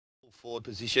Forward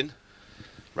position.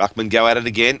 Ruckman go at it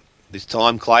again. This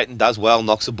time Clayton does well,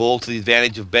 knocks the ball to the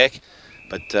advantage of Beck.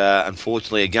 But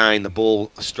unfortunately, again, the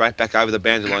ball straight back over the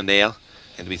boundary line now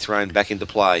and to be thrown back into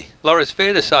play. Laura, it's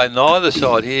fair to say neither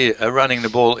side here are running the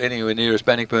ball anywhere near as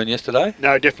Bannockburn yesterday.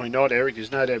 No, definitely not, Eric.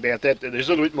 There's no doubt about that. There's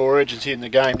a little bit more urgency in the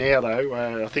game now,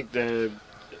 though. I think the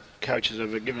coaches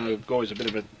have given the guys a bit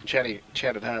of a chat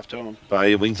at half-time.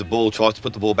 He wins the ball, tries to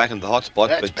put the ball back into the hot spot,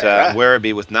 That's but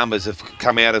Werribee with numbers have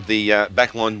come out of the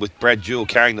back line with Brad Jewell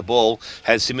carrying the ball,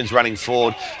 has Simmons running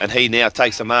forward, and he now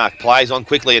takes the mark, plays on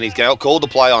quickly, and he's called to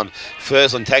play on.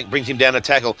 Fursland brings him down to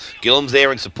tackle. Gillam's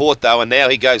there in support, though, and now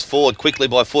he goes forward quickly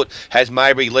by foot, has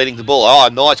Maybury leading the ball. Oh,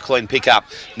 nice clean pick-up.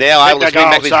 Now able to swing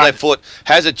back with his left foot,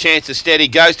 has a chance to steady,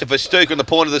 goes to Verstuka in the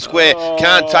point of the square,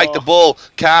 can't take the ball.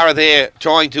 Cara there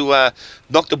trying to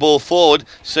knock the ball forward,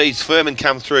 sees Furman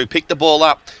come through, pick the ball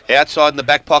up, outside in the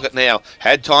back pocket now,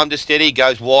 had time to steady,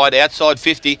 goes wide, outside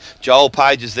 50, Joel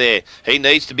Page is there. He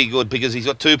needs to be good because he's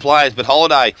got two players, but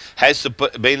Holiday has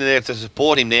been there to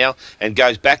support him now and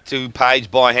goes back to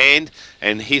Page by hand,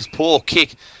 and his poor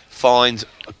kick finds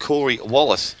Corey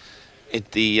Wallace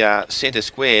at the centre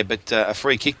square, but a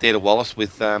free kick there to Wallace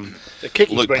with the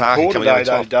kicking's Luke been Parker poor coming today,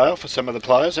 over top. Dale, for some of the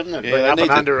players, hasn't it? Yeah, been up they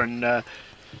and need under and a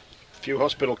few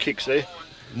hospital kicks there.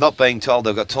 Not being told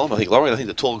they've got time, I think, Laurie. I think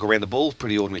the talk around the ball is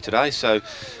pretty ordinary today. So,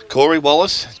 Corey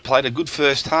Wallace has played a good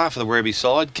first half for the Werribee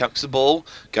side. Cuts the ball,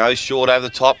 goes short over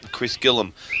the top. Chris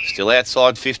Gillam still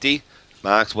outside 50.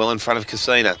 Marks well in front of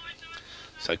Casina.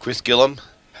 So, Chris Gillam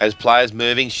has players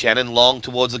moving. Shannon Long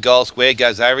towards the goal square.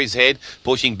 Goes over his head.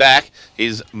 Pushing back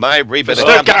is Maybury, but it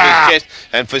comes up his chest.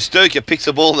 And Verstuka picks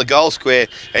the ball in the goal square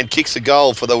and kicks the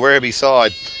goal for the Werribee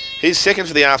side. He's second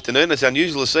for the afternoon. It's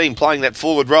unusual to see him playing that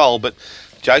forward role, but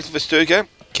Jason Verstuka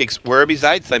kicks Werribee's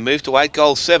 8th. They move to 8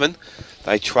 goals 7.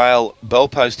 They trail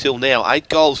Bellpost Hill now 8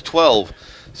 goals 12.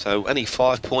 So only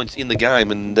 5 points in the game,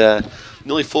 and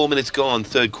nearly 4 minutes gone.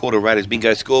 Third quarter. Raiders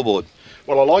bingo scoreboard.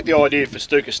 Well, I like the idea for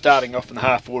Stuka starting off in the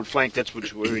half-forward flank. That's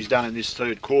where he's done in this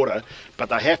third quarter. But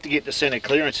they have to get the centre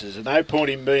clearances. There's no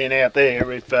point in being out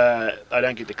there if they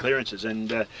don't get the clearances.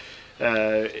 And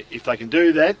if they can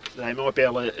do that, they might be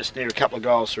able to snare a couple of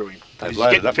goals through him. He's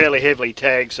getting fairly heavily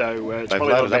tagged, so it's probably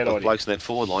not a bad idea. Blokes in that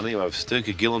forward line anyway.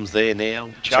 Stuka, Gillam's there now.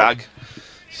 Chug.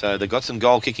 So they've got some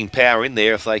goal-kicking power in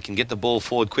there if they can get the ball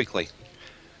forward quickly.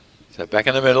 So back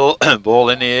in the middle, ball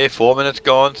in the air, 4 minutes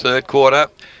gone, third quarter.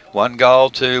 1 goal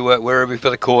to Werribee for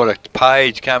the quarter.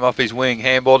 Page came off his wing,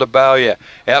 handball to Bowyer.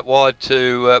 Out wide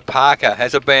to Parker,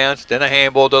 has a bounce, then a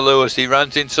handball to Lewis. He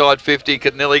runs inside 50,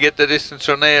 could nearly get the distance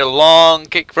from there. Long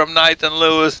kick from Nathan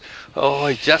Lewis. Oh,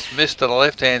 he just missed to the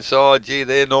left-hand side. Gee,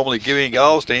 they're normally giving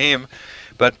goals to him.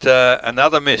 But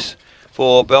another miss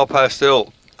for Bellpost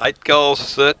Hill. 8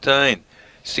 goals, 13,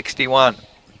 61.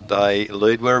 They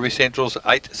lead Werribee Central's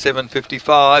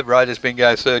 8-7-55. Raiders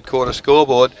bingo third quarter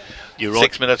scoreboard. You're right.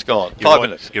 6 minutes gone. 5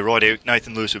 minutes. You're right, Eric.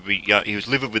 Nathan Lewis would be, he was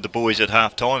livid with the boys at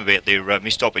half time about their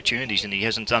missed opportunities, and he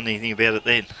hasn't done anything about it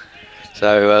then.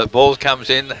 So ball comes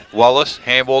in. Wallace,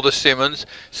 handball to Simmons.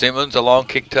 Simmons, a long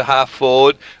kick to half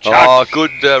forward. Chug. Oh,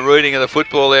 good reading of the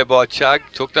football there by Chug.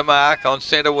 Took the mark on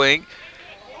centre wing.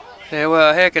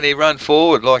 Now, how can he run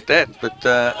forward like that? But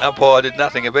umpire did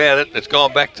nothing about it. It's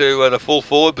gone back to the full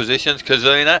forward positions.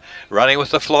 Kazuna running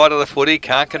with the flight of the footy,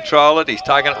 can't control it. He's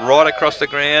taken it right across the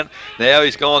ground. Now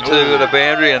he's gone to the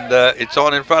boundary, and it's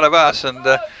on in front of us. And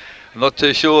I'm not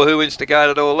too sure who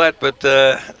instigated all that, but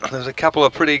there's a couple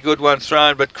of pretty good ones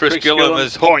thrown. But Chris Gillam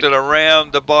has hooked it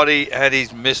around the body, and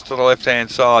he's missed to the left-hand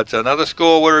side. So another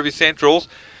score, Werribee Centrals,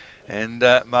 and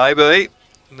maybe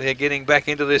they're getting back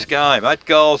into this game. 8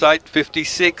 goals,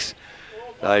 8-56.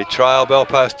 They trail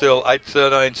Bellpost Hill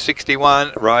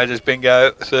 8-13-61. Raiders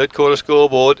bingo, third quarter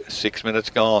scoreboard, 6 minutes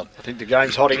gone. I think the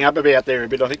game's hotting up about there a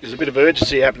bit. I think there's a bit of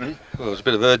urgency happening. Well, there was a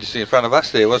bit of urgency in front of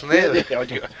us there, wasn't there?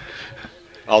 Yeah,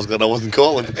 I was glad I wasn't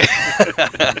calling.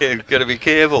 You've got to be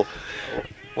careful.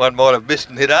 One might have missed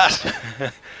and hit us.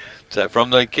 So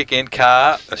from the kick in,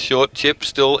 Carr, a short chip,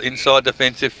 still inside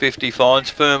defensive 50, finds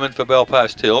Furman for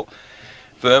Bellpost Hill.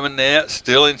 Furman now,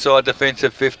 still inside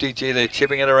defensive 50. Gee, they're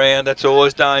chipping it around. That's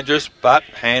always dangerous, but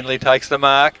Hanley takes the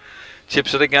mark.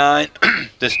 Chips it again,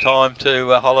 this time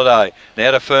to Holiday.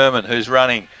 Now to Furman, who's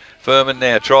running. Furman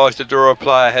now tries to draw a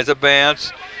player, has a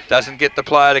bounce, doesn't get the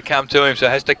player to come to him, so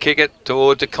has to kick it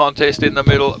towards a contest in the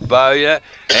middle. Bowyer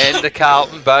and to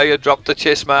Carlton. Bowyer dropped the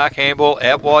chest mark, handball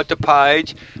out wide to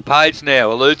Page. Page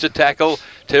now eludes a tackle,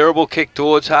 Terrible kick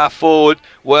towards half forward.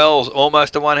 Wells,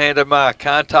 almost a one-handed mark.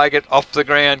 Can't take it off the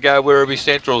ground. Go Werribee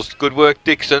Centrals. Good work,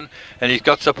 Dixon. And he's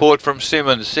got support from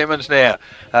Simmons. Simmons now.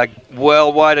 A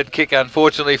well-weighted kick,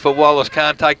 unfortunately, for Wallace.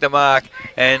 Can't take the mark.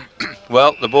 And,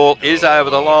 well, the ball is over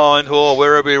the line. Oh,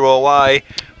 Werribee were away.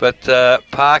 But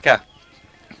Parker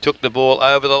took the ball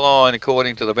over the line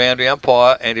according to the boundary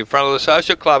umpire, and in front of the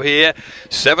Social Club here.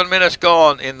 7 minutes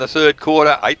gone in the third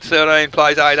quarter. 8-13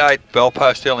 plays 8-8.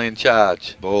 Bellpost Hill in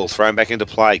charge. Ball thrown back into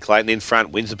play. Clayton in front,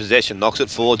 wins the possession, knocks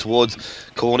it forward towards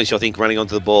Cornish, I think, running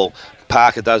onto the ball.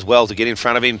 Parker does well to get in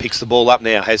front of him, picks the ball up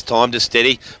now, has time to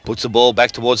steady, puts the ball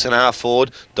back towards centre half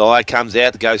forward. Dyer comes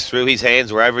out, goes through his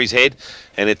hands or over his head,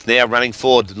 and it's now running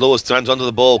forward. Lewis runs onto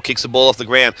the ball, kicks the ball off the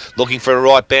ground, looking for a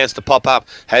right bounce to pop up.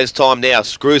 Has time now,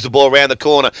 screws the ball around the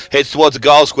corner, heads towards the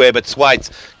goal square, but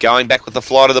Thwaites going back with the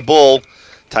flight of the ball,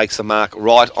 takes the mark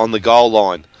right on the goal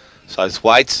line. So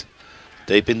Thwaites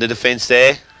deep in the defence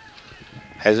there,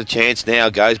 has a chance now,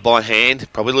 goes by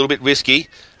hand, probably a little bit risky,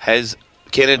 has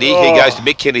Kennedy, he goes to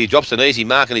Mick Kennedy, drops an easy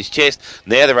mark on his chest.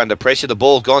 Now they're under pressure, the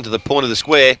ball's gone to the point of the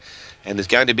square, and there's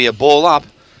going to be a ball up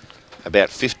about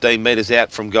 15 metres out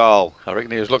from goal. I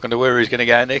reckon he was looking to where he's going to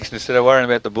go next instead of worrying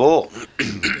about the ball.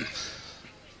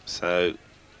 So,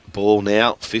 ball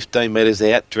now 15 metres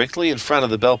out, directly in front of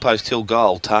the Bellpost Hill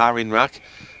goal. Tar in ruck,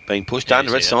 being pushed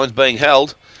under it, signs being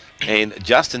held, and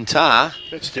Justin Tar...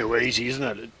 That's too easy, isn't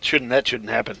it? That shouldn't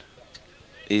happen.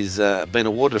 Is been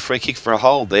awarded a free kick for a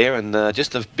hold there, and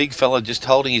just a big fella just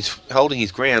holding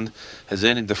his ground has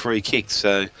earned him the free kick.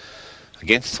 So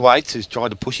against Thwaites, who's tried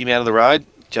to push him out of the road,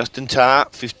 Justin Tar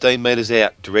 15 metres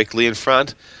out, directly in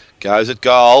front, goes at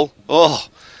goal. Oh,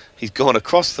 he's gone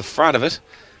across the front of it,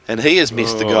 and he has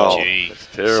missed the goal. That's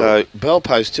terrible. So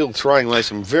Bellpost still throwing away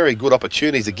some very good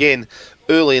opportunities again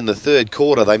early in the third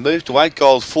quarter. They moved to 8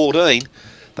 goals 14.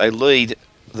 They lead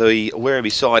the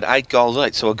Werribee side 8 goals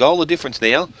 8, so a goal of difference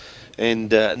now,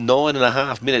 and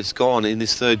 9.5 minutes gone in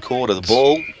this third quarter. The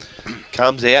ball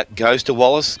comes out, goes to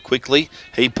Wallace quickly.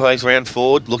 He plays round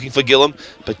forward, looking for Gillum,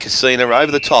 but Casino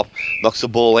over the top knocks the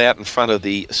ball out in front of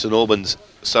the St Albans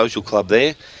Social Club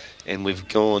there, and we've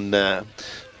gone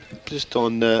just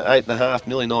on 8.5,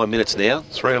 nearly 9 minutes now.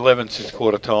 3:11 since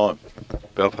quarter time.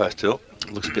 Bellpost Hill.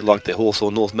 Looks a bit like the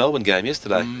Hawthorn North Melbourne game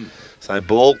yesterday. So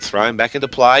ball thrown back into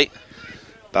play.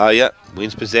 Bowyer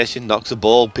wins possession, knocks the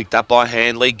ball, picked up by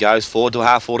Handley, goes forward to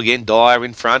half forward again. Dyer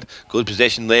in front, good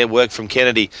possession there, work from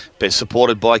Kennedy, but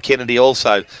supported by Kennedy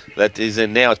also. That is,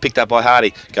 and now it's picked up by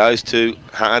Hardy, goes to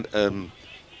Handley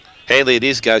it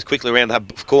is, goes quickly around the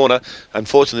corner.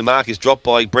 Unfortunately, the mark is dropped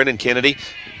by Brendan Kennedy.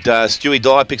 Stewie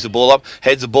Dyer picks the ball up,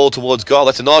 heads the ball towards goal.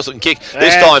 That's a nice looking kick.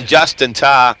 This time Justin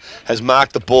Tar has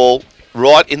marked the ball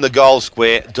right in the goal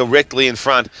square, directly in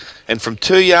front, and from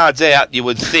 2 yards out you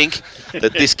would think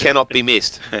that this cannot be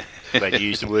missed. They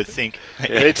use the word think.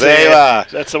 There you are.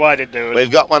 That's the way to do it. We've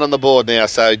got one on the board now,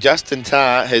 so Justin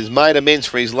Tar has made amends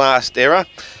for his last error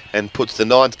and puts the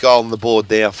 9th goal on the board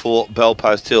there for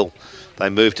Bellpost Hill. They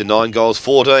move to 9 goals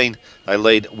 14. They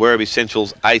lead Werribee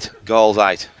Centrals 8 goals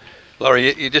 8.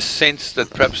 Laurie, you just sense that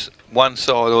perhaps one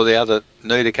side or the other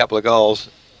need a couple of goals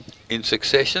in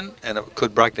succession, and it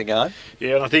could break the game.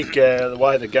 Yeah, and I think the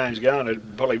way the game's going, it's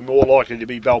probably more likely to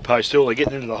be Bellpost Hill. They're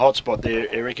getting into the hot spot there,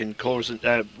 Eric, and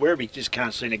Werribee just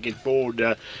can't seem to get forward.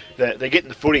 They're getting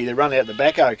the footy, they run out the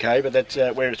back okay, but that's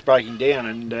where it's breaking down,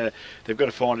 and they've got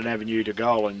to find an avenue to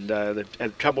goal, and they've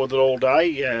had trouble with it all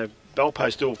day.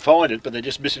 Bellpost still find it, but they're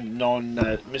just missing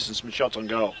some shots on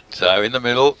goal. So in the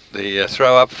middle, the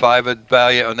throw up favoured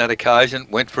Bowyer on that occasion,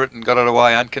 went for it and got it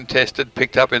away uncontested,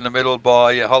 picked up in the middle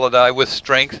by Holiday with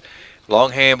strength.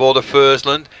 Long handball to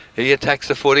Fursland. He attacks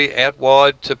the footy out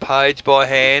wide to Page by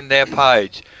hand. Now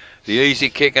Page. The easy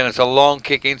kick, and it's a long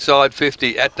kick inside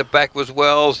 50. At the back was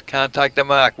Wells. Can't take the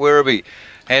mark. Werribee.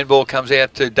 Handball comes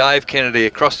out to Dave Kennedy.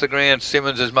 Across the ground,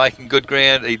 Simmons is making good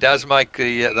ground. He does make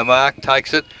the mark,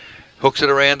 takes it. Hooks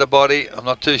it around the body. I'm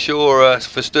not too sure.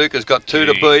 Festuca's got 2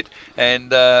 to beat,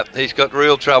 and he's got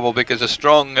real trouble because a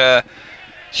strong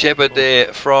shepherd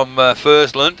there from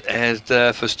Fursland has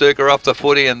Festuca off the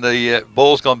footy, and the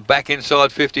ball's gone back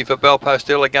inside 50 for Bellpost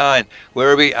Hill again.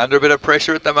 Werribee under a bit of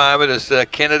pressure at the moment as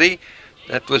Kennedy,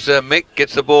 that was Mick,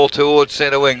 gets the ball towards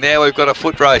centre wing. Now we've got a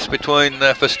foot race between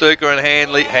Festuca and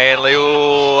Handley.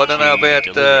 I don't know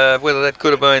about whether that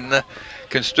could have been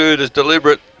construed as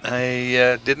deliberate. He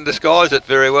didn't disguise it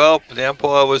very well. The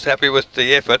umpire was happy with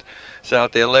the effort. So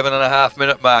at the 11.5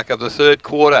 minute mark of the third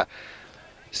quarter,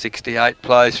 68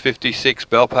 plays 56.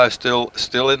 Bellpost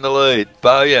still in the lead.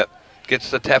 Bowyer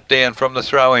gets the tap down from the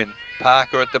throw in.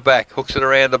 Parker at the back, hooks it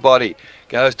around the body,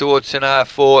 goes towards centre half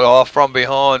forward. Oh, from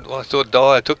behind. Well, I thought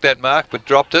Dyer took that mark but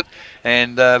dropped it,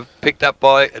 and picked up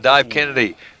by Dave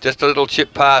Kennedy. Just a little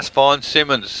chip pass, finds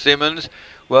Simmons.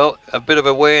 Well, a bit of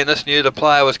awareness, knew the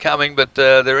player was coming, but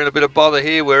they're in a bit of bother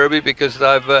here, Werribee, because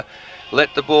they've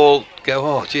let the ball go.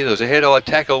 Oh, gee, there was a head-eye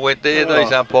tackle went there.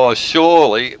 These umpires,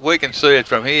 surely, we can see it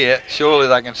from here. Surely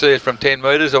they can see it from 10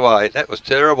 metres away. That was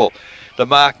terrible. The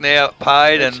mark now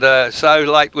paid, and so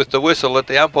late with the whistle that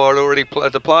the umpire had already,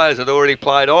 the players had already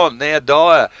played on. Now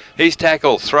Dyer, he's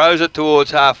tackled, throws it towards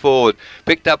half forward,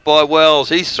 picked up by Wells.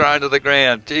 He's thrown to the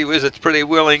ground. Gee whiz, it's pretty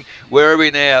willing.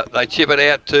 Werribee now, they chip it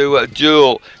out to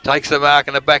Jewell, takes the mark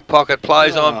in the back pocket,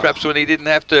 plays on perhaps when he didn't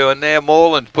have to, and now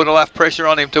Moreland put enough pressure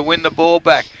on him to win the ball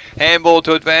back. Handball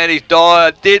to advantage.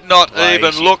 Dyer did not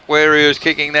even look where he was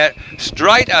kicking that,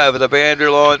 straight over the boundary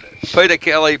line. Peter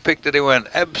Kelly picked it in.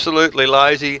 Absolutely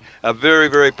lazy. A very,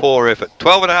 very poor effort.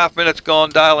 12.5 minutes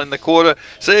gone, Dale, in the quarter.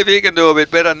 See if he can do a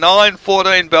bit better.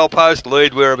 9-14 Bell Post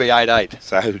lead, Werribee 8-8.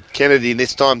 So Kennedy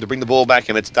this time to bring the ball back,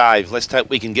 and it's Dave. Let's hope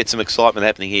we can get some excitement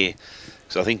happening here.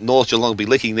 So I think North Geelong will be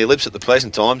licking their lips at the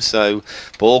present time. So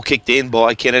ball kicked in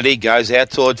by Kennedy, goes out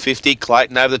toward 50.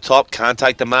 Clayton over the top, can't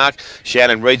take the mark.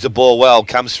 Shannon reads the ball well,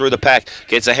 comes through the pack,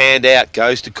 gets a hand out,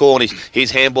 goes to Cornish.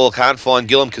 His handball can't find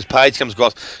Gillum because Page comes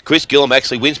across. Chris Gillum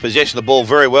actually wins possession of the ball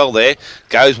very well there.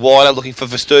 Goes wider, looking for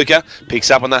Verstuka.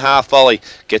 Picks up on the half volley,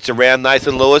 gets around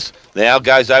Nathan Lewis. Now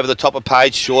goes over the top of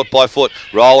Page, short by foot.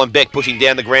 Roland Beck pushing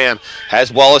down the ground.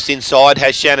 Has Wallace inside,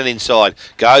 has Shannon inside.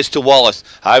 Goes to Wallace.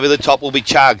 Over the top will be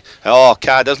Chug. Oh,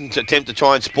 Carr doesn't attempt to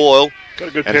try and spoil. Got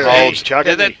a good pair of hands, Chug.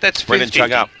 Yeah, that's Brendan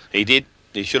Chug up. He did.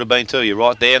 He should have been too. You're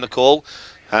right there in the call.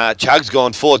 Chug's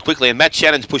gone forward quickly, and Matt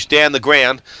Shannon's pushed down the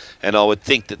ground. And I would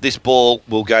think that this ball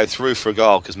will go through for a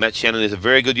goal because Matt Shannon is a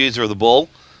very good user of the ball.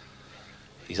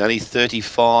 He's only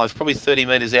 35, probably 30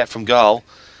 metres out from goal.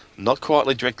 Not quite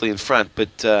directly in front,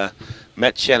 but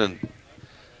Matt Shannon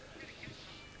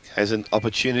has an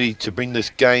opportunity to bring this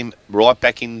game right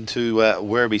back into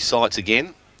Werribee sights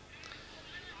again.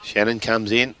 Shannon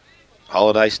comes in.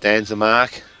 Holiday stands the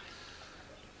mark.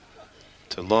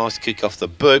 It's a nice kick off the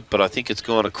boot, but I think it's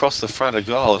gone across the front of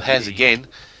goal. It has again,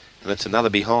 and that's another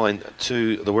behind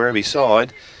to the Werribee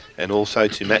side and also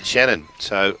to Matt Shannon.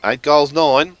 So 8 goals,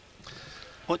 9.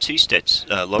 What's his stats,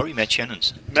 Laurie? Matt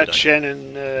Shannon's. Matt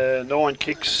Shannon, 9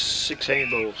 kicks, 6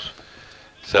 handballs.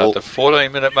 So at the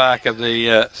 14-minute mark of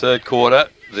the third quarter,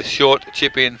 the short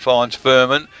chip in finds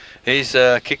Furman. He's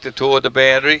kicked it toward the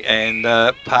boundary, and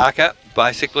Parker,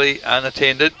 basically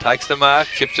unattended, takes the mark,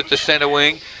 chips it to centre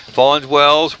wing, finds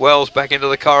Wells. Wells back into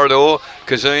the corridor.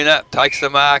 Kazuna takes the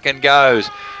mark and goes.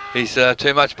 He's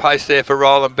too much pace there for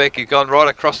Roland Beck. He's gone right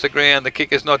across the ground. The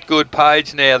kick is not good.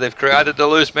 Page now. They've created the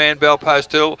loose man. Bell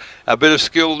Post Hill. A bit of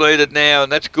skill needed now, and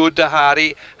that's good to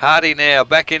Hardy. Hardy now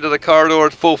back into the corridor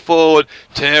at full forward.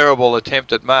 Terrible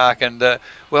attempt at mark, and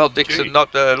well, Dixon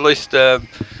not at least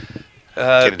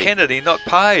Kennedy not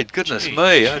paid. Goodness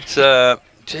me, it's.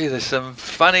 Gee, there's some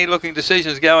funny looking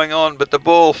decisions going on, but the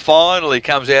ball finally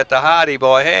comes out to Hardy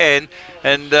by hand,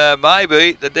 and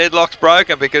maybe the deadlock's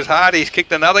broken because Hardy's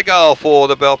kicked another goal for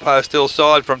the Bell Post Hill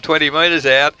side from 20 metres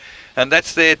out, and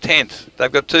that's their 10th.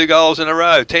 They've got 2 goals in a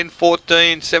row.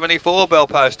 10-14, 74 Bell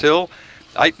Post Hill.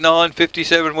 8-9,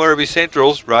 57 Werribee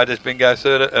Centrals. Raiders bingo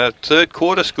third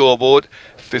quarter scoreboard.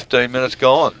 15 minutes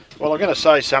gone. Well, I'm going to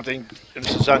say something, and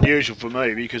this is unusual for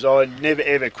me because I never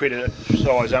ever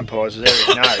criticise umpires, as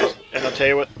Eric knows. And I'll tell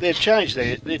you what, they've changed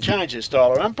their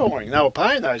style of umpiring. They were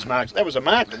paying those marks. That was a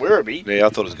mark to Werribee. Yeah, I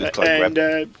thought it was a good close grab.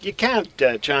 And you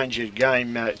can't change your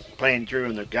game plan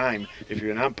during the game if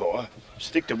you're an umpire.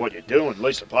 Stick to what you're doing. At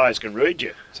least the players can read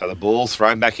you. So the ball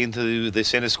thrown back into the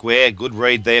centre square. Good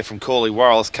read there from Corley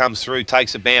Wallace. Comes through,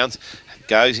 takes a bounce.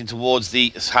 Goes in towards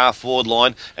the half-forward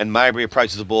line, and Mabry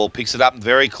approaches the ball, picks it up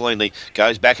very cleanly,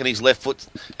 goes back on his left foot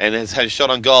and has had a shot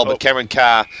on goal, but Cameron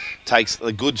Carr takes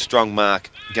a good strong mark,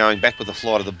 going back with the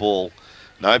flight of the ball.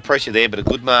 No pressure there, but a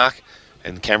good mark,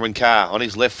 and Cameron Carr on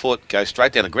his left foot goes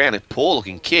straight down the ground. A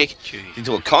poor-looking kick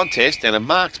into a contest, and a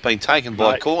mark's been taken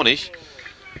by Cornish.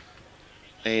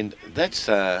 And that's,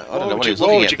 I don't know what he was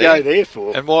looking at there. Why would you go there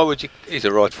for? And why would you, he's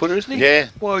a right footer, isn't he? Yeah.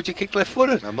 Why would you kick left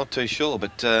footed? I'm not too sure,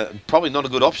 but probably not a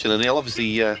good option, and he'll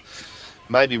obviously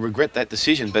maybe regret that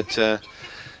decision, but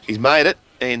he's made it,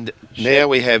 and now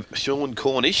we have Sean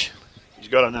Cornish. He's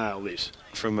got to nail this.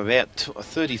 From about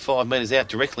 35 metres out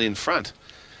directly in front.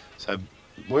 So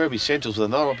Werribee Centrals with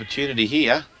another opportunity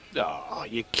here. Oh,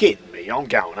 you're kidding me. I'm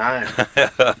going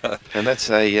home. And that's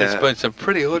a... it's been some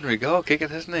pretty ordinary goal kicking,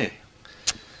 hasn't it?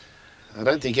 I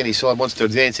don't think any side wants to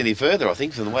advance any further, I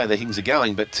think, from the way the things are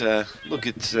going. But look,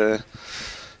 it's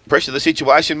pressure the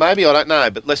situation, maybe, I don't know,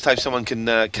 but let's hope someone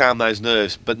can calm those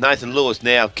nerves. But Nathan Lewis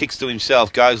now kicks to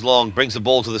himself, goes long, brings the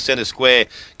ball to the centre square,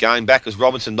 going back as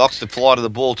Robinson knocks the fly to the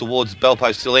ball towards Bell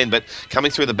Post still in, but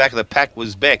coming through the back of the pack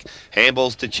was Beck.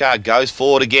 Handballs to Chug, goes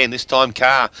forward again, this time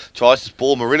Carr tries to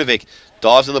ball Marinovic,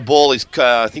 dives on the ball, is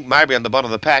I think Mabry on the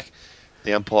bottom of the pack.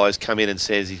 The umpire's come in and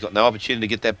says he's got no opportunity to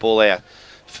get that ball out.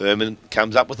 Furman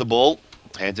comes up with the ball,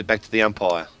 hands it back to the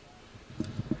umpire.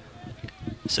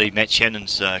 See, Matt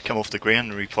Shannon's come off the ground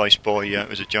and replaced by,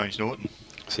 was it James Norton?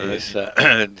 So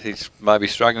he's maybe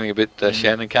struggling a bit.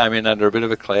 Shannon came in under a bit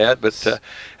of a cloud, but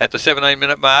at the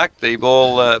 17-minute mark, the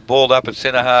ball balled up at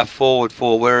centre half forward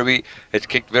for Werribee. It's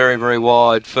kicked very, very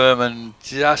wide. Furman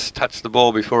just touched the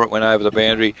ball before it went over the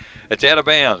boundary. It's out of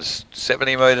bounds,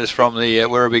 70 metres from the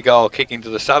Werribee goal, kicking to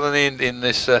the southern end in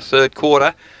this third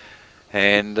quarter.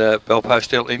 And Bell Post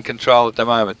still in control at the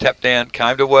moment. Tap down,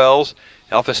 came to Wells.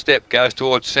 Off a step, goes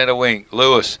towards centre wing.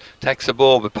 Lewis takes the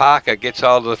ball, but Parker gets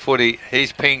hold of the footy.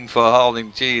 He's pinged for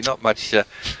holding. Gee, not much. A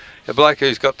bloke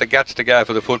who's got the guts to go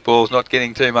for the football is not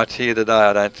getting too much here today,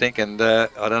 I don't think. And I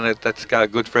don't know if that's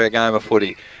good for our game of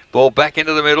footy. Ball back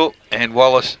into the middle, and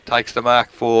Wallace takes the mark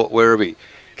for Werribee.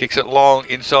 Kicks it long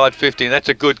inside 50, and that's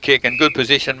a good kick and good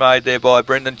position made there by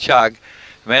Brendan Chugg.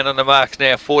 Man on the mark's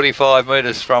now 45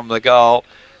 metres from the goal.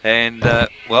 And,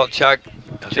 well, Chugg,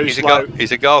 I think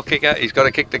he's a goal kicker. He's got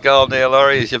to kick the goal now,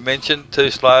 Laurie, as you mentioned. Too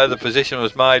slow. The position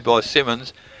was made by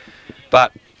Simmons.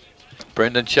 But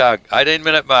Brendan Chugg,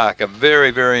 18-minute mark, a very,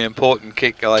 very important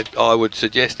kick, I would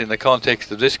suggest, in the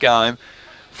context of this game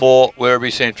for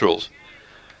Werribee Centrals.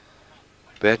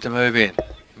 About to move in.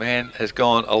 Man has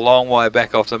gone a long way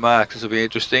back off the mark. This will be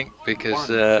interesting because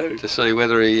to see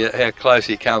whether how close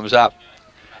he comes up.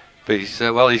 But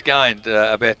he's gained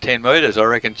about 10 metres, I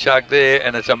reckon, Chugg there,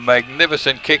 and it's a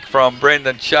magnificent kick from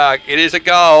Brendan Chugg. It is a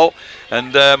goal,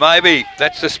 and maybe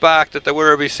that's the spark that the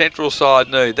Werribee Central side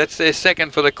need. That's their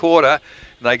second for the quarter.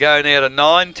 They go now to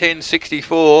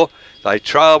 9-10-64. They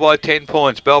trail by 10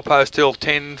 points. Bell Post Hill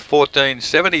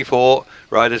 10-14-74.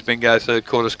 Raiders Bingo third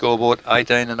quarter scoreboard,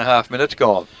 18.5 minutes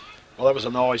gone. Well, that was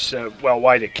a nice,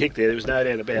 way to kick there. There was no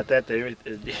doubt about that there.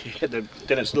 He had the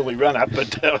Dennis Lilly run up,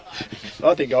 but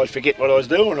I think I'd forget what I was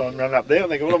doing on run up there. I'm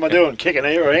thinking, what am I doing, kicking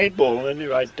here or handball? And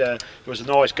anyway, it was a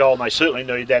nice goal, and they certainly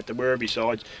need that, the Werribee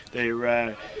sides.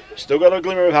 They're still got a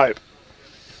glimmer of hope.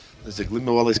 There's a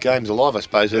glimmer while this game's alive, I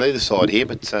suppose, at either side here,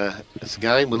 but it's a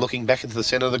game. We're looking back into the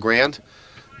centre of the ground.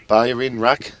 Bowyer in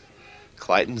ruck.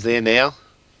 Clayton's there now.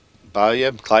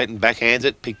 Bowyer, Clayton backhands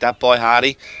it, picked up by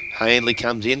Hardy. Handley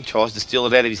comes in, tries to steal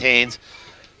it out of his hands.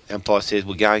 The umpire says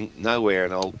we're going nowhere,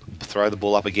 and I'll throw the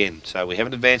ball up again. So we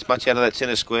haven't advanced much out of that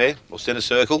centre square, or centre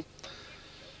circle.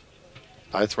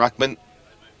 Both ruckmen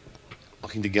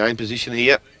looking to gain position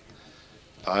here.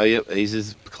 Bowyer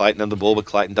eases Clayton under the ball, but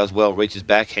Clayton does well, reaches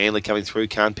back. Handley coming through,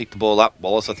 can't pick the ball up.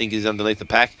 Wallace, I think, is underneath the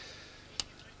pack.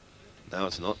 No,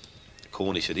 it's not.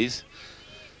 Cornish it is.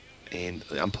 And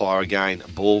the umpire again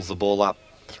balls the ball up,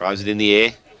 throws it in the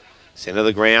air, centre of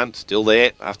the ground, still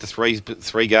there after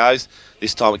three goes.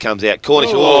 This time it comes out.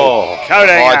 Cornish,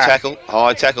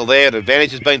 high tackle there. An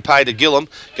advantage has been paid to Gillum.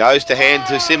 Goes to hand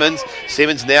to Simmons.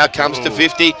 Simmons now comes to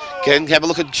 50. Can have a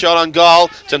look at the shot on goal.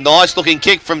 It's a nice looking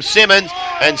kick from Simmons,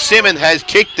 and Simmons has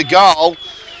kicked the goal.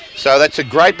 So that's a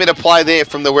great bit of play there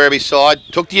from the Werribee side.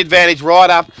 Took the advantage right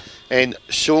up, and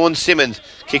Sean Simmons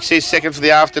kicks his second for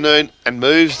the afternoon and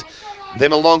moves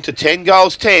them along to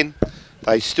 10-10.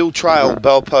 They still trail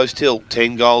Bell Post Hill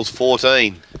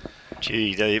 10-14.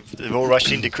 Gee, they've all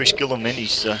rushed into Chris Gillum then.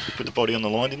 He's put the body on the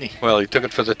line, didn't he? Well, he took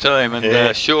it for the team,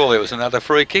 and surely it was another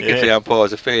free kick if the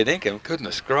umpire's a fair dinkum.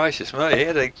 Goodness gracious, mate,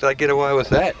 how did they get away with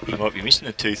that? He might be missing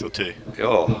a tooth or two.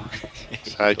 Oh,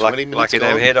 so 20 minutes like he'd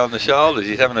have head on the shoulders.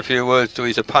 He's having a few words to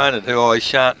his opponent, who I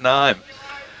shan't name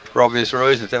for obvious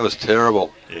reasons. That was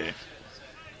terrible. Yeah.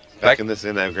 Back in the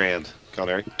centre of ground. Go on,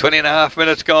 Eric. 20.5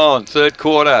 minutes gone, third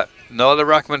quarter. Neither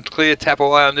ruckman clear tap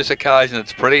away on this occasion.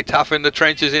 It's pretty tough in the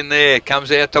trenches in there.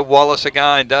 Comes out to Wallace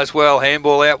again. Does well.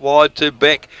 Handball out wide to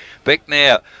Beck. Beck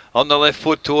now on the left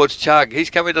foot towards Chugg. He's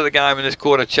coming to the game in this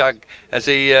quarter, Chugg, as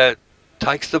he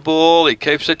takes the ball. He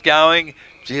keeps it going.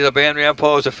 Gee, the boundary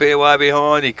umpire was a fair way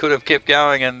behind. He could have kept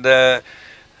going, and I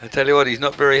tell you what, he's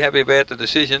not very happy about the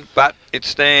decision, but it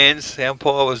stands. The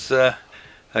umpire was a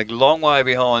long way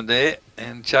behind there.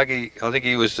 And Chuggy, I think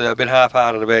he was a bit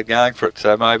half-hearted about going for it,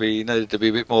 so maybe he needed to be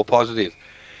a bit more positive.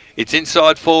 It's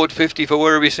inside forward 50 for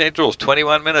Werribee Centrals.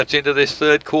 21 minutes into this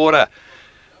third quarter.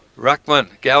 Ruckman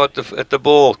go at the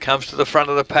ball, comes to the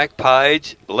front of the pack.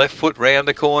 Page, left foot round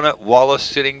the corner. Wallace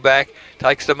sitting back,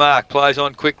 takes the mark, plays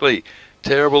on quickly.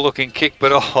 Terrible looking kick,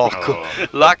 but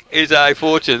luck is a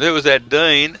fortune. There was that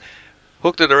Dean.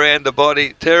 Hooked it around the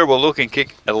body. Terrible looking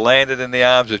kick. It landed in the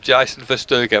arms of Jason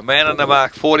Festuca. Man on the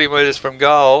mark, 40 metres from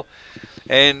goal.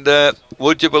 And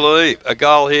would you believe, a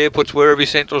goal here puts Werribee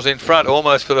Centrals in front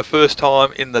almost for the first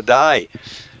time in the day.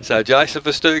 So Jason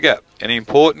Festuca, an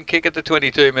important kick at the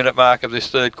 22-minute mark of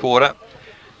this third quarter.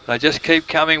 They just keep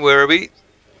coming, Werribee,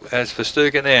 as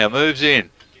Festuca now moves in.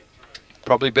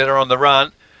 Probably better on the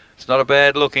run. It's not a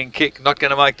bad looking kick. Not going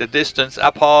to make the distance.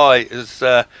 Up high is...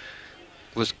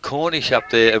 was Cornish up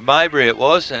there, Maybury it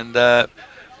was, and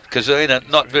Kazuna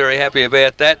not very happy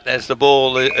about that as the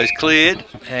ball is cleared,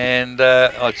 and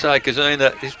I'd say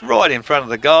Kazuna is right in front of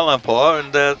the goal umpire,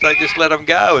 and they just let him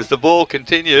go as the ball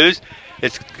continues.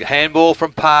 It's handball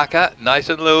from Parker,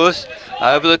 Nathan Lewis,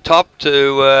 over the top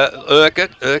to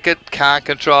Urquhart. Urquhart can't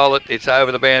control it, it's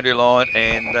over the boundary line,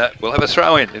 and we'll have a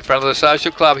throw in front of the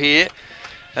social club here.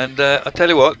 And I tell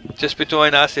you what, just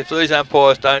between us, if these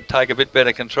umpires don't take a bit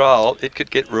better control, it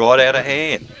could get right out of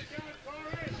hand.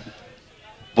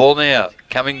 Ball now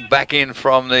coming back in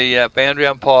from the boundary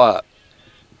umpire.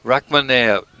 Ruckman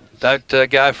now, don't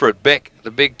go for it. Beck,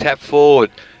 the big tap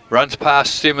forward, runs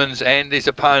past Simmons and his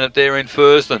opponent there in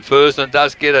Fursland. Fursland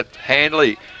does get it.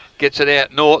 Handley gets it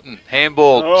out. Norton,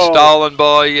 handball, stolen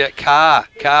by Carr.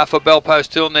 Carr for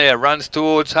Bellpost Hill now, runs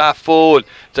towards half forward.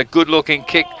 It's a good looking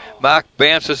kick. Mark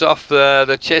bounces off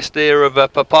the chest there of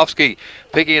Popovsky.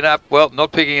 Picking it up, well,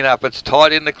 not picking it up, it's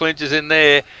tight in the clinches in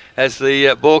there as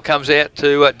the ball comes out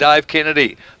to Dave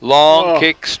Kennedy. Long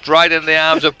kick straight in the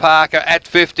arms of Parker at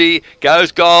 50.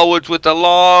 Goes goalwards with the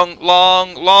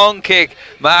long kick.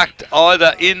 Marked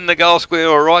either in the goal square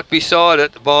or right beside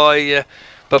it by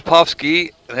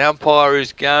Popovsky. The umpire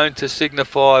is going to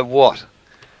signify what?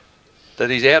 That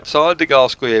he's outside the goal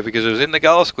square, because it was in the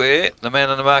goal square. The man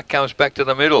on the mark comes back to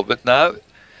the middle, but no.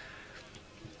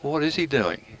 What is he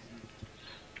doing?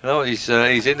 No, he's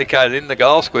indicated in the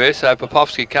goal square, so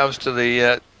Popovsky comes to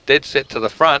the dead set to the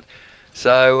front.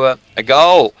 So a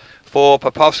goal for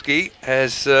Popovsky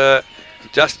has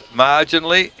just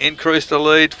marginally increased the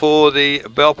lead for the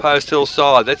Bellpost Hill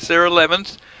side. That's their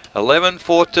 11th.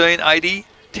 11-14-80.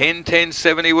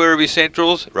 10-10-70 Werribee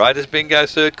Centrals. Raiders bingo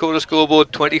third quarter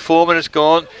scoreboard. 24 minutes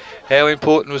gone. How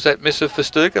important was that miss of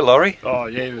Festuca, Laurie? Oh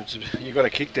yeah, you've got to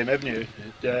kick them, haven't you?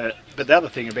 But the other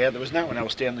thing about it, there was no one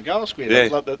else down the goal square.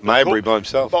 Yeah, Maybury by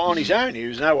himself. On his own, he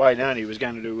was no way known he was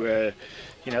going to do.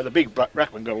 You know, the big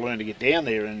ruckman got to learn to get down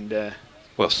there and.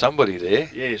 Well, somebody there.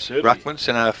 Yeah, certainly. Ruckman,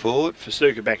 centre forward.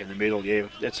 Festuca back in the middle. Yeah,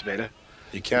 that's better.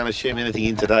 You can't assume anything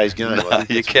in today's game. No,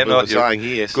 you cannot. What we're saying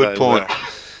here. Good point.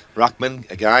 Ruckman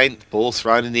again, ball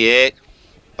thrown in the air.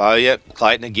 Bowyer,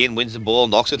 Clayton again wins the ball,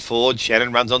 knocks it forward.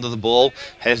 Shannon runs onto the ball,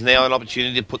 has now an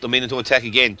opportunity to put them into attack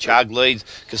again. Chug leads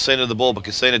Casino the ball, but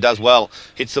Casino does well.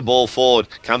 Hits the ball forward,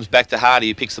 comes back to Hardy,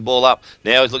 who picks the ball up.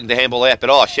 Now he's looking to handball out,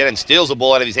 but Shannon steals the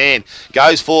ball out of his hand.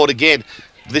 Goes forward again.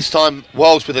 This time,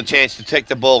 Walsh with a chance to take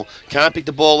the ball. Can't pick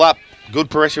the ball up. Good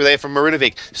pressure there from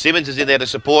Marinovic. Simmons is in there to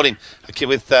support him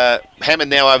with Hammond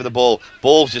now over the ball.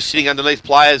 Ball's just sitting underneath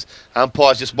players.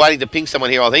 Umpire's just waiting to ping someone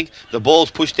here, I think. The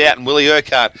ball's pushed out and Willie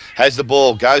Urquhart has the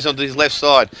ball. Goes onto his left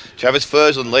side. Travis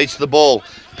Fursland leads to the ball.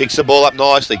 Picks the ball up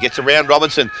nicely. Gets around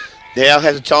Robinson. Now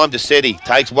has a time to Seti.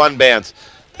 Takes one bounce.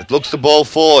 It looks the ball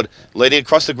forward. Leading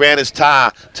across the ground is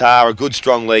Tar. Tar, a good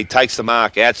strong lead. Takes the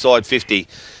mark. Outside 50.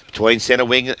 Between centre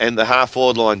wing and the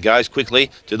half-forward line. Goes quickly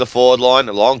to the forward line.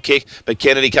 A long kick, but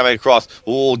Kennedy coming across.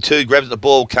 Two grabs at the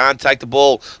ball. Can't take the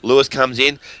ball. Lewis comes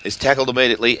in. Is tackled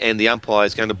immediately, and the umpire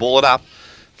is going to ball it up.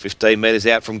 15 metres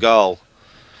out from goal.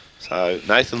 So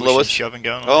Nathan Lewis. Shoving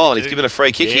going on. Oh, and he's given a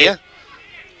free kick here.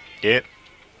 Yep.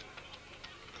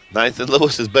 Nathan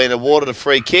Lewis has been awarded a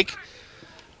free kick.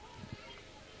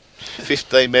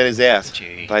 15 metres out.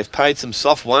 Gee. They've paid some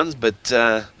soft ones,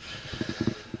 but...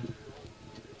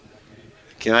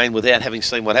 Again, without having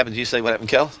seen what happened, did you see what happened,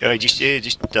 Cal? Yeah,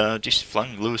 just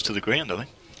flung Lewis to the ground, I think.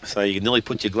 So you can nearly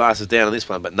put your glasses down on this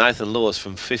one, but Nathan Lewis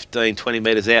from 15, 20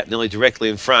 metres out, nearly directly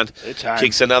in front,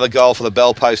 kicks another goal for the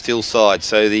Bellpost Hill side.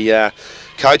 So the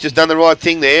coach has done the right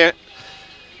thing there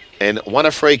and won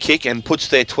a free kick and puts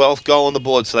their 12th goal on the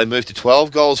board. So they move to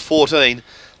 12 goals, 14.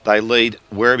 They lead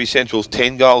Werribee Central's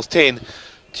 10 goals, 10.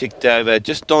 Ticked over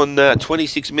just on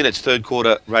 26 minutes, third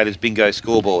quarter Raiders bingo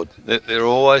scoreboard. They're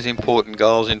always important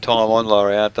goals in time on,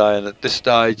 Laurie, aren't they? And at this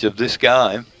stage of this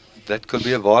game, that could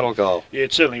be a vital goal. Yeah,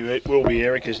 it certainly will be,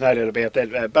 Eric. There's no doubt about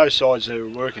that. Both sides are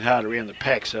working hard around the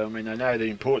pack, so I mean they know the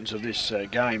importance of this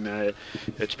game.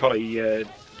 It's probably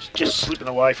just slipping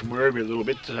away from Werribee a little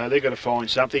bit, so they've got to find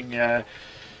something. Yeah,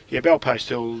 Bellpost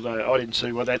Hill, I didn't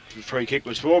see what that free kick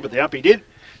was for, but the umpy did.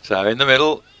 So in the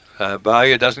middle,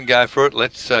 Bowyer doesn't go for it.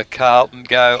 Lets Carlton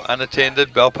go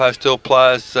unattended. Bellpost Hill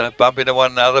players bump into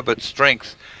one another, but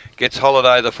Strength gets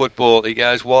Holiday the football. He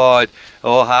goes wide.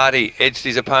 Oh, Hardy edged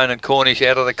his opponent Cornish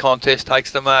out of the contest,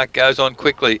 takes the mark, goes on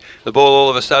quickly. The ball all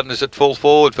of a sudden is at full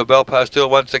forward for Bellpost Hill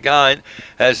once again,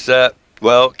 as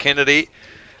Kennedy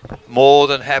more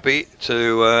than happy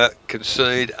to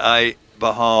concede a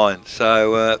behind.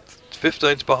 So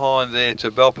 15's behind there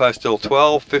to Bellpost Hill,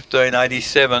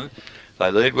 12-15-87. They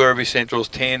lead Werribee Central's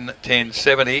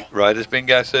 10-10-70. Raiders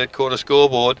bingo third quarter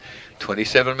scoreboard.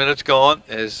 27 minutes gone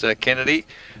as Kennedy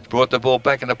brought the ball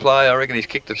back into play. I reckon he's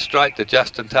kicked it straight to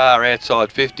Justin Tarr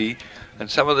outside 50. And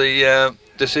some of the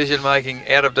decision making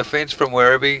out of defence from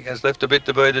Werribee has left a bit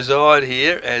to be desired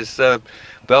here as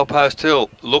Bellpost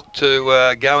Hill look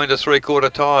to go into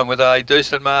three-quarter time with a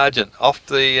decent margin off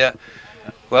the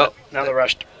another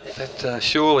rushed. That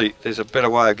surely there's a better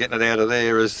way of getting it out of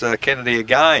there as Kennedy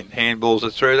again handballs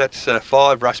it through. That's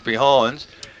 5 rush behinds,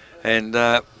 and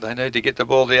they need to get the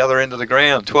ball to the other end of the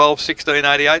ground.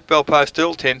 12-16-88 Bellpost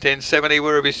Hill, 10-10-70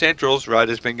 Werribee Centrals.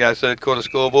 Raiders bingo third quarter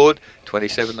scoreboard,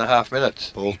 27.5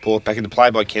 minutes. Ball's brought back into play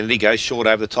by Kennedy, goes short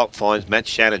over the top, finds Matt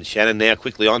Shannon. Shannon now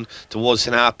quickly on towards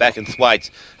centre half back, and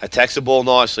Thwaites attacks the ball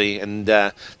nicely and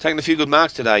taking a few good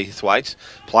marks today. Thwaites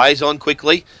plays on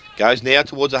quickly. Goes now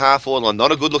towards the half-forward line.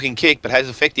 Not a good-looking kick, but has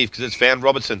effective because it's found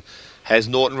Robertson. Has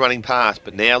Norton running past,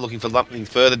 but now looking for something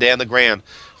further down the ground.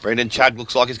 Brendan Chugg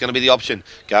looks like it's going to be the option.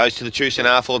 Goes to the true centre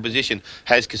half-forward position.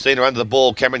 Has Casino under the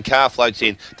ball. Cameron Carr floats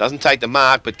in. Doesn't take the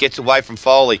mark, but gets away from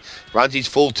Foley. Runs his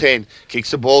full 10.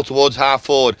 Kicks the ball towards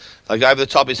half-forward. Like over the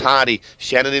top is Hardy.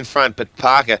 Shannon in front, but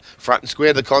Parker front and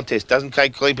square of the contest. Doesn't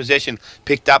take clean possession.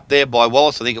 Picked up there by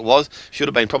Wallace, I think it was. Should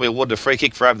have been probably awarded a free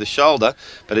kick for over the shoulder,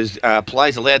 but his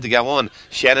play's allowed to go on.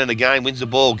 Shannon again wins the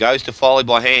ball. Goes to Foley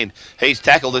by hand. He's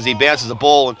tackled as he bounces the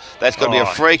ball, and that's going to be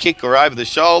a free kick or over the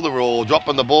shoulder or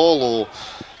dropping the ball,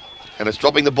 and it's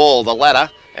dropping the ball, the ladder,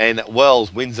 and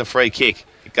Wells wins the free kick.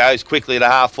 It goes quickly to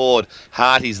half forward.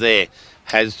 Harty's there.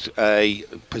 Has a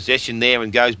possession there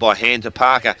and goes by hand to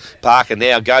Parker. Parker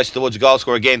now goes towards the goal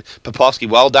scorer again. Popovsky,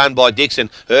 well done by Dixon.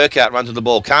 Urquhart runs with the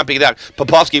ball, can't pick it up.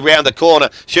 Popovsky round the corner,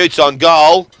 shoots on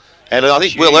goal, and I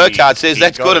think Will Urquhart says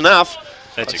that's good enough.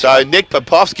 So Nick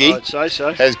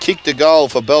Popovsky has kicked a goal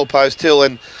for Bellpost Hill,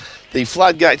 and the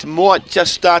floodgates might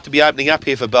just start to be opening up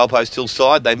here for Bellpost Hill's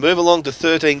side. They move along to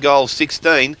 13 goals,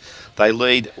 16. They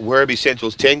lead Werribee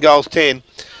Central's 10 goals, 10.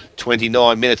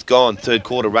 29 minutes gone, third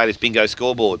quarter Raiders bingo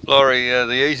scoreboard. Laurie,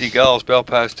 the easy goals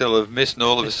Bellpost Hill have missed, and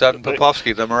all of a sudden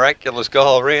Popovsky, the miraculous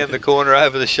goal, ran the corner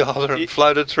over the shoulder and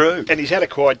floated through. And he's had a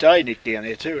quiet day, Nick, down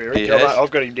there too, Eric. I've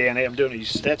got him down there. I'm doing his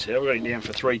stats here. I've got him down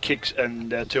for 3 kicks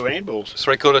and 2 handballs.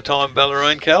 Three-quarter time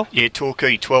Ballerine, Cal? Yeah,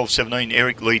 Torquay 12-17.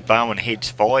 Eric lead Bowen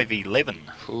heads 5-11.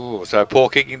 Ooh, so poor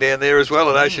kicking down there as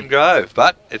well at Ocean Grove.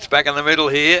 But it's back in the middle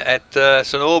here at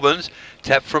St Albans.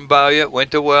 Tap from Bowyer, went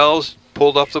to Wells.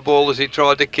 Pulled off the ball as he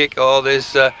tried to kick. Oh,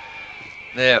 there's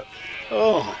now.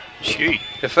 Oh, gee.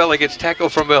 The fella gets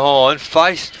tackled from behind,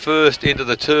 faced first into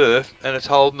the turf, and it's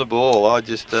holding the ball. I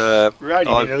just right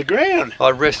into the ground.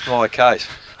 I rest my case.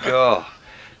 God,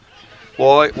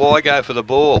 why go for the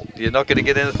ball? You're not going to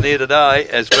get anything near today.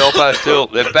 As Bellpost Hill,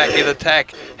 they're back in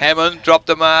attack. Hammond dropped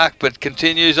the mark, but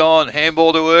continues on.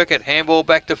 Handball to Urquhart. Handball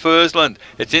back to Fursland.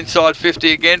 It's inside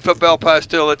 50 again for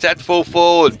Bellpost Hill. It's at full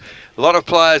forward. A lot of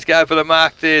players go for the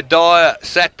mark there. Dyer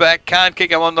sat back, can't kick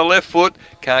him on the left foot,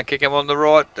 can't kick him on the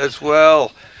right as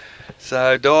well.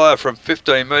 So Dyer from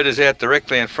 15 metres out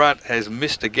directly in front has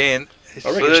missed again.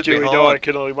 I reckon Stewie Dyer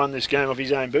could only won this game off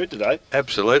his own boot today.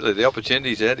 Absolutely, the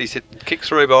opportunity's had. He's hit kick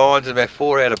 3 behinds and about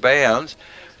 4 out of bounds.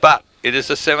 But it is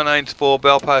the 17th for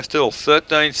Bellpost Hill,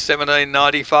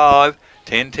 13-17-95.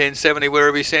 10-10-70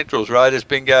 Werribee Centrals. Raiders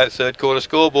bingo third quarter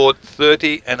scoreboard,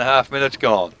 30.5 minutes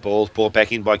gone. Ball's brought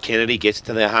back in by Kennedy, gets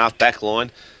to their half back line,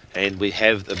 and we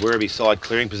have the Werribee side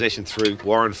clearing possession through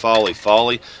Warren Foley.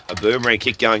 Foley, a boomerang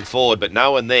kick going forward, but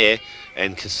no one there,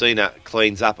 and Casina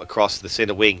cleans up across the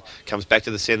centre wing, comes back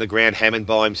to the centre ground. Hammond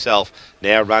by himself,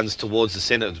 now runs towards the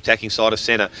centre, attacking side of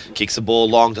centre, kicks the ball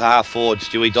long to half forward.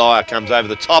 Stewie Dyer comes over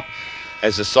the top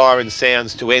as the siren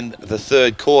sounds to end the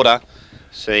third quarter.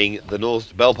 Seeing the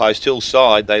North Bellpost Hill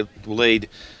side, they lead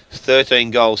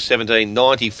 13 goals,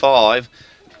 17-95.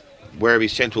 Werribee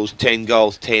Central's 10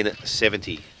 goals,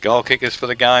 10-70. Goal kickers for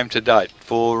the game to date.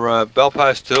 For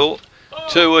Bellpost Hill,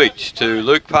 2 each to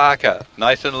Luke Parker,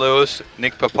 Nathan Lewis,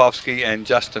 Nick Popovsky and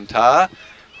Justin Tarr.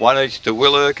 1 each to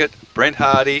Will Urquhart, Brent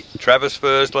Hardy, Travis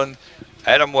Fursland,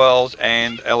 Adam Wells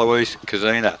and Eloise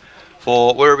Kazina.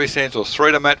 For Werribee Central,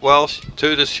 3 to Matt Welsh,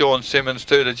 2 to Sean Simmons,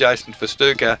 2 to Jason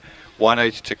Festuca, 1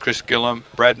 each to Chris Gillam,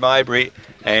 Brad Mabry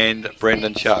and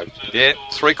Brendan Chug. Yeah,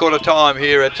 3/4 time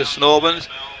here at the Snorbans.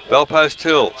 Bellpost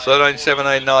Hill,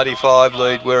 13-17-95,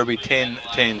 lead Werribee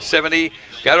 10-10-70.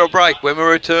 Go to a break. When we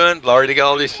return, Laurie de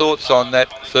Goldie's thoughts on that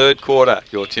third quarter.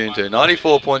 You're tuned to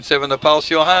 94.7 The Pulse,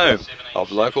 your home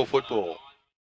of local football.